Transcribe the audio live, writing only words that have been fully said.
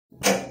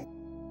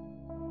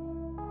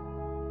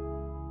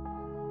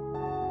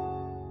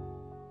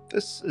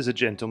This is a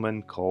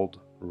gentleman called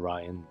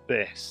Ryan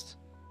Best,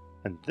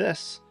 and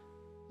this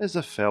is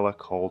a fella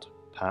called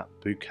Pat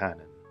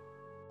Buchanan.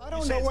 I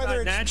don't know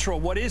whether it's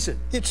natural. What is it?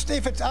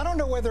 I don't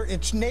know whether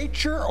it's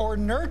nature or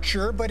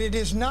nurture, but it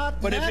is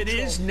not natural. But if it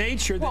is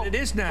nature, then it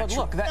is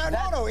natural. But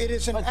look, no, it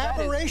is an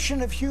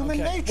aberration of human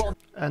nature.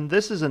 And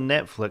this is a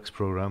Netflix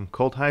program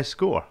called High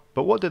Score.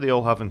 But what do they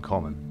all have in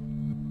common?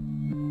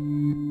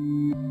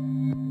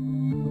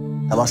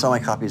 I lost all my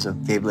copies of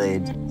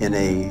GayBlade in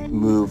a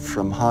move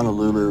from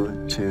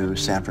Honolulu to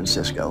San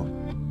Francisco.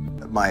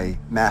 My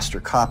master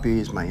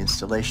copies, my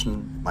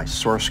installation, my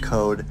source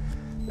code,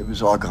 it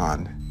was all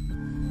gone.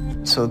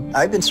 So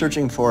I've been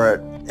searching for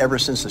it ever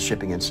since the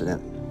shipping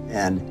incident,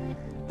 and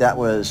that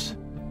was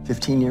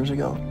 15 years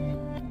ago.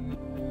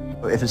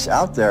 If it's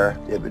out there,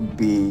 it would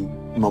be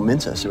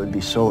momentous. It would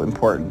be so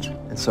important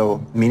and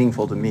so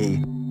meaningful to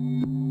me.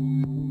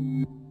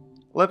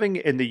 Living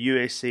in the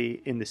USA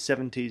in the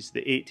 70s,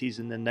 the 80s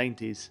and the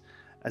 90s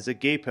as a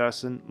gay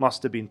person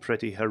must have been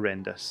pretty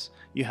horrendous.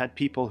 You had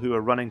people who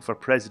were running for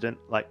president,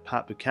 like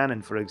Pat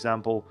Buchanan for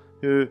example,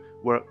 who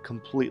were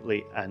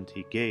completely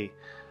anti-gay.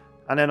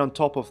 And then on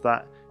top of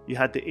that, you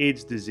had the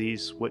AIDS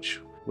disease, which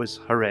was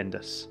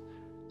horrendous.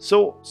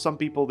 So some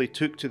people they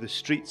took to the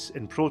streets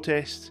in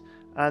protest,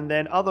 and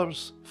then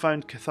others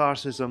found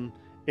catharsism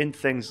in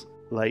things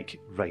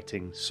like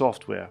writing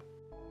software.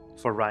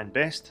 For Ryan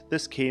Best,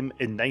 this came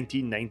in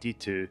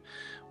 1992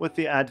 with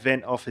the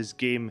advent of his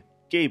game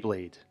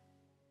GayBlade.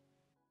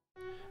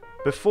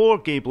 Before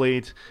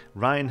GayBlade,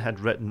 Ryan had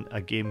written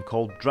a game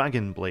called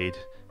DragonBlade,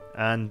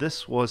 and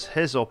this was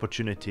his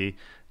opportunity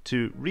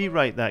to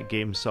rewrite that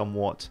game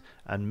somewhat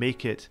and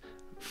make it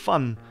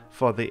fun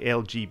for the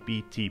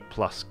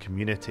LGBT+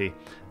 community.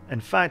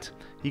 In fact,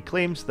 he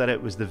claims that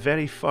it was the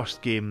very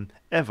first game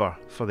ever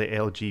for the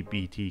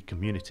LGBT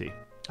community.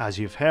 As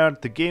you've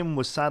heard, the game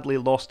was sadly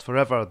lost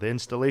forever, the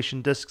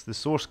installation discs, the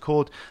source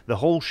code, the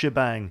whole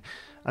shebang,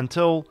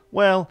 until,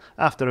 well,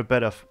 after a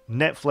bit of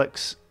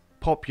Netflix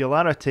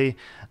popularity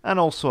and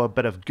also a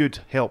bit of good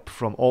help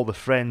from all the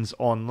friends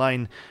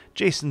online,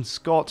 Jason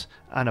Scott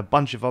and a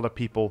bunch of other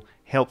people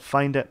helped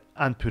find it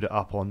and put it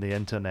up on the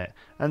internet.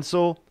 And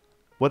so,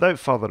 without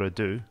further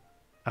ado,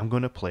 I'm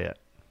going to play it.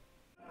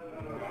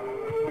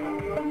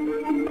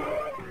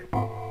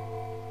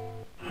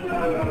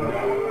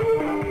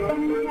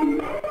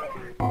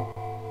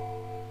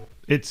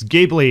 It's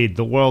GayBlade,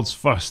 the world's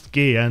first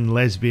gay and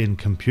lesbian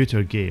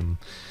computer game.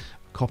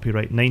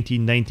 Copyright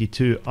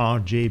 1992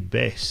 RJ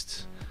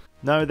Best.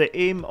 Now the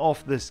aim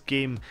of this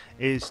game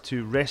is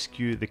to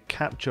rescue the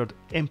captured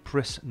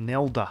Empress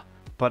Nelda,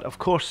 but of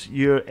course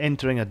you're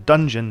entering a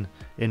dungeon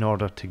in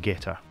order to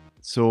get her.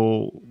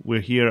 So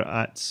we're here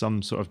at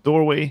some sort of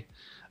doorway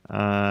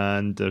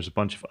and there's a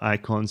bunch of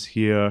icons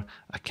here.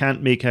 I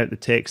can't make out the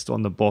text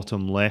on the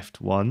bottom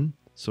left one,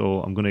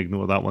 so I'm going to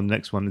ignore that one.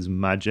 Next one is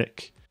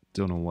magic.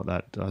 Don't know what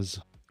that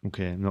does.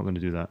 Okay, I'm not going to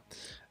do that.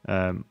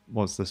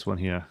 What's this one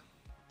here?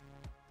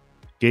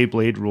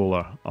 GayBlade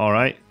roller.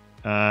 Alright.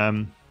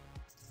 Why,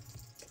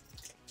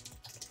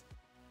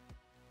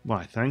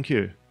 thank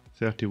you.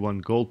 31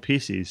 gold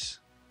pieces.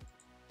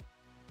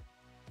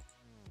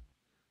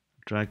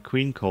 Drag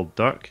queen called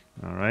Dirk.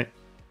 Alright.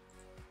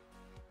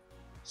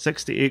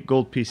 68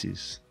 gold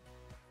pieces.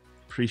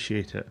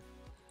 Appreciate it.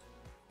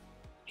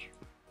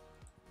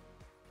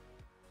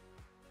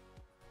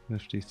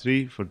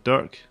 53 for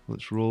Dirk.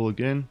 Let's roll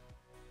again.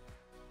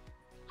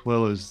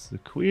 Quill is the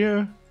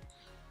queer.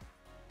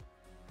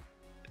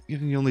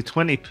 Giving you only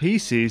 20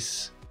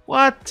 pieces.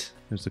 What?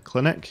 There's a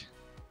clinic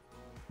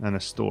and a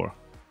store.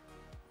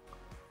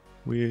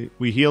 We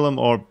heal them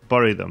or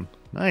bury them.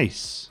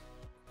 Nice.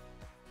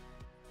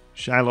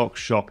 Shylock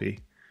Shoppy.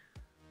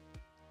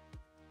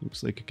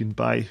 Looks like I can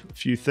buy a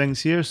few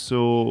things here,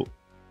 so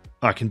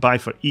I can buy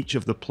for each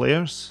of the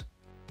players.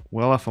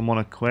 Well, if I'm on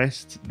a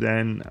quest,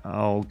 then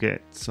I'll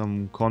get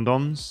some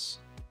condoms.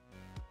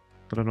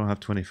 But I don't have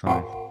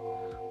 25.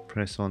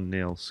 Press on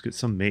nails. Get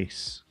some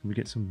mace. Can we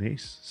get some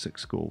mace?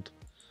 6 gold.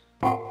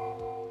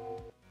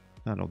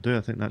 That'll do.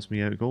 I think that's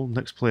me out of gold.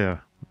 Next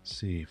player. Let's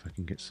see if I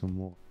can get some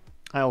more.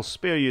 I'll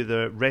spare you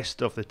the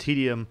rest of the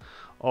tedium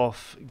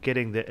of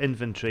getting the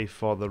inventory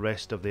for the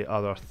rest of the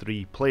other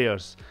 3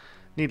 players.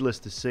 Needless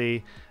to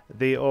say,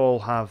 they all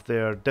have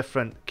their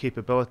different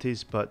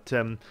capabilities, but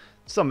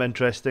some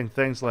interesting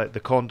things like the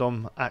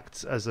condom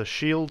acts as a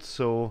shield,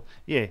 so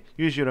yeah,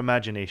 use your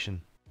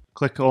imagination.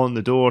 Click on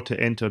the door to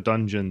enter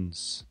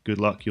dungeons. Good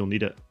luck, you'll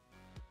need it.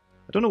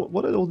 I don't know,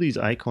 what do all these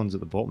icons at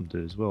the bottom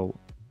do as well?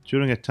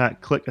 During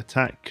attack, click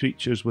attack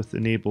creatures with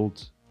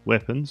enabled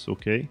weapons,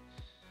 okay.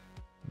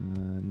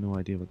 No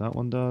idea what that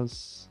one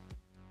does.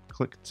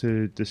 Click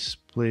to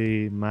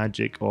display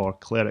magic or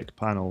cleric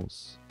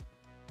panels.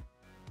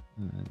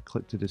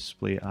 Click to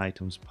display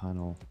items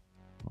panel.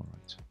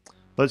 Alright.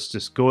 Let's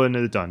just go into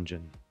the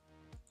dungeon.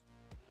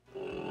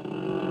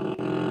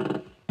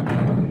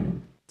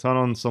 Turn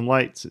on some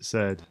lights, it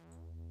said.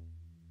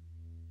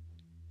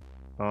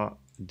 Ah,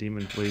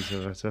 demon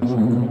blazer at us.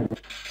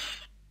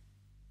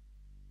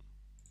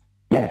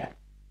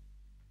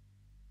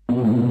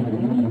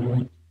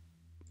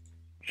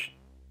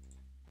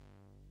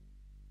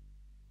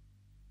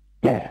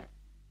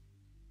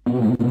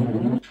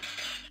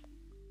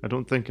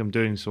 don't think I'm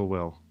doing so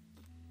well.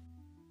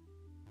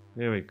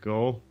 There we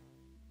go.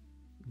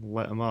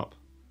 Let him up.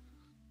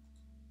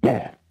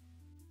 I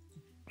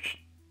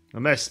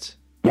missed.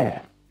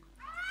 I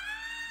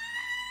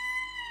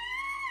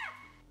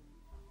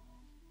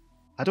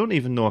don't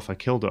even know if I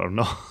killed it or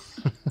not.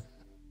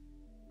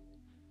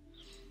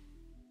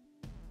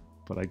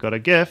 But I got a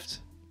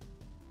gift.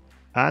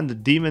 And the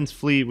demon's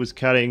flea was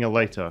carrying a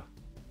lighter.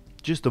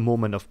 Just a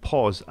moment of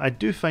pause. I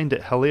do find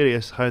it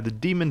hilarious how the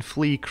demon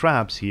flea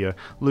crabs here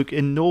look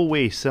in no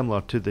way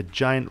similar to the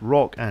giant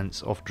rock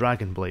ants of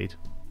GayBlade.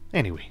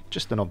 Anyway,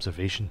 just an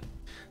observation.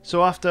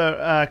 So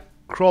after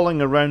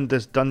crawling around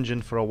this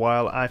dungeon for a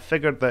while, I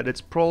figured that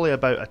it's probably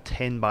about a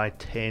 10 by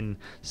 10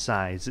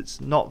 size.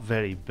 It's not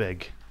very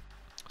big.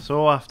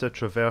 So after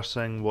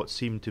traversing what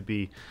seemed to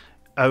be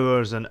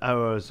hours and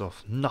hours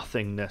of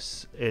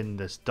nothingness in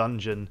this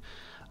dungeon,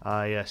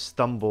 I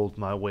stumbled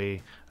my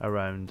way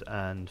around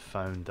and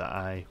found that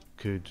I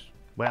could,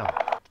 well,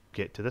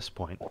 get to this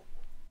point.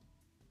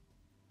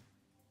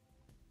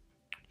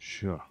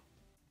 Sure.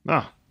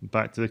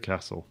 Back to the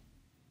castle.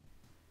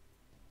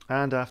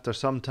 And after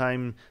some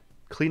time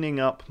cleaning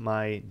up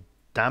my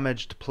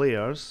damaged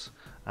players,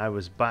 I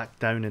was back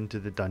down into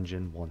the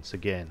dungeon once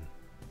again.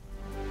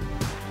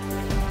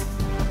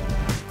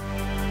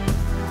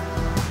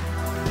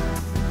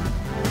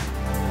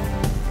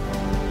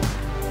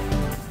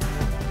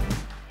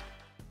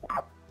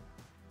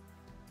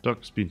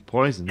 Duck's been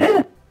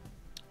poisoned.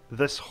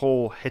 This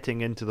whole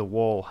hitting into the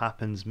wall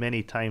happens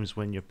many times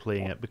when you're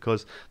playing it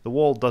because the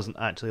wall doesn't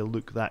actually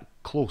look that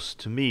close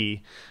to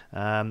me.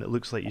 It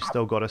looks like you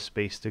still got a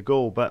space to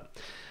go, but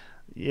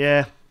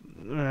yeah.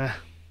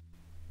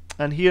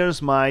 And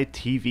here's my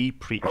TV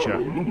preacher.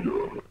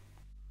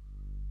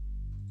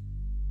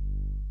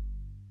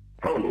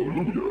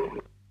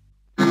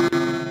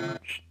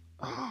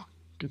 Oh,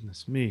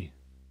 goodness me.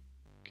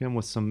 Get him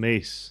with some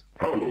mace.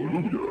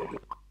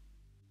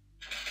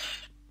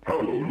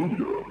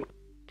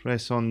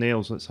 Press on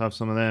nails, let's have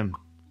some of them.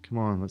 Come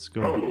on, let's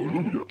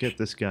go. Get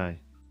this guy.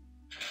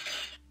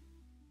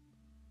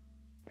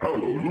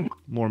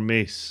 More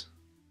mace.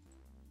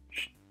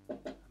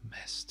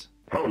 Missed.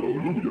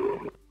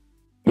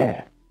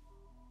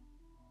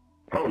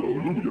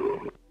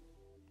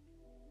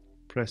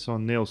 Press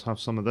on nails, have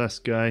some of this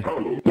guy.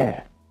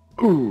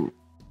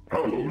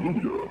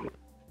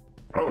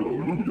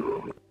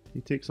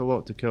 He takes a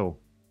lot to kill.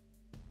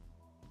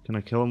 Can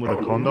I kill him with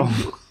a condom?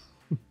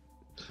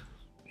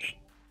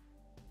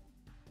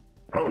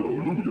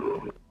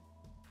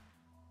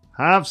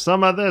 Have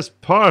some of this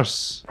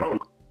purse!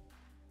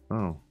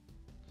 Oh.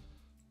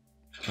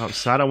 Oh,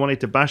 sad I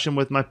wanted to bash him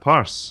with my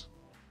purse.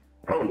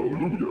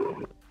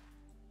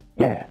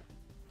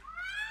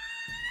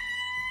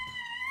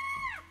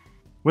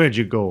 Where'd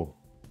you go?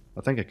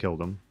 I think I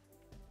killed him.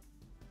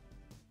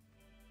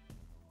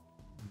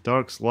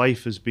 Dark's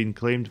life has been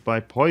claimed by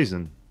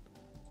poison.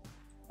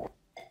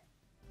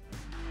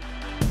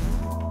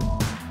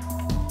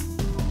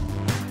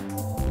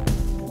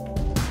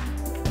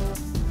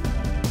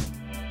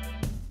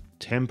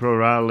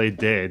 Temporarily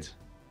dead.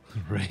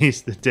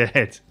 Raise the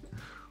dead.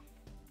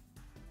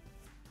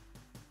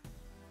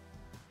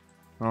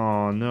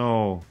 Oh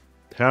no.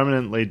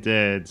 Permanently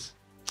dead.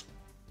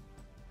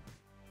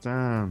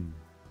 Damn.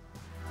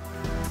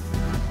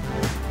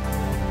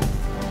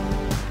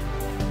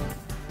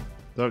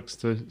 Dark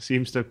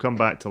seems to have come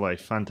back to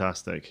life.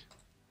 Fantastic.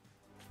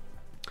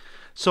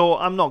 So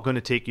I'm not going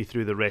to take you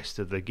through the rest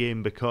of the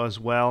game because,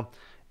 well,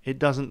 it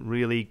doesn't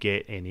really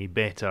get any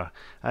better.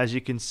 As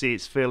you can see,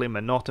 it's fairly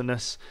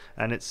monotonous,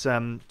 and it's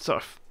sort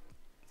of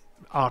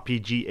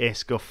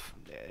RPG-esque of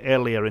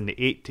earlier in the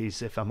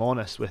 80s, if I'm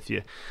honest with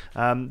you.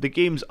 The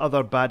game's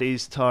other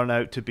baddies turn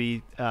out to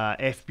be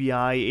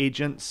FBI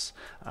agents,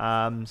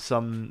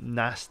 some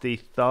nasty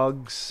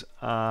thugs.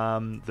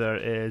 There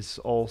is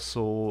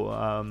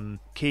also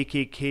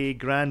KKK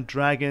Grand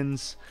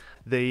Dragons.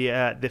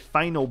 The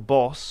final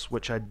boss,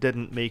 which I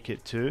didn't make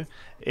it to,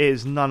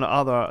 is none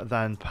other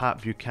than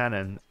Pat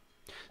Buchanan.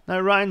 Now,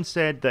 Ryan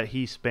said that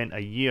he spent a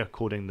year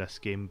coding this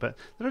game, but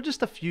there are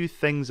just a few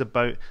things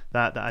about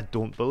that I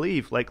don't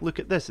believe. Like, look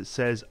at this, it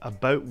says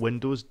About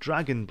Windows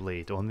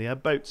GayBlade on the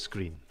About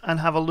screen.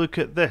 And have a look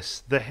at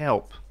this, the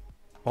help,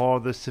 or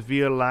the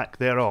severe lack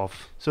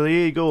thereof. So there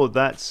you go,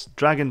 that's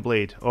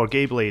GayBlade, or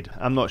GayBlade,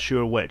 I'm not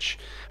sure which.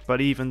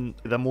 But even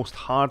the most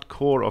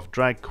hardcore of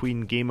drag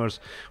queen gamers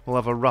will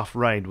have a rough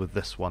ride with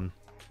this one.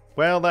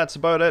 Well, that's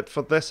about it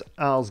for this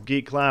Al's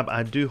Geek Lab.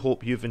 I do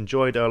hope you've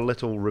enjoyed our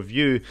little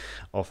review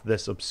of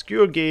this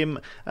obscure game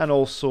and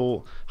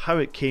also how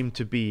it came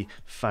to be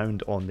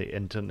found on the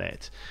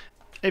internet.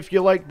 If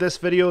you liked this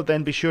video,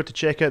 then be sure to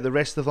check out the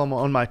rest of them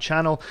on my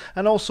channel,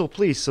 and also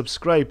please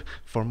subscribe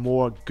for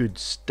more good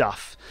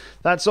stuff.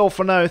 That's all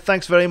for now.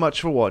 Thanks very much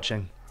for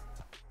watching.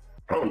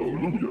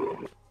 Hallelujah.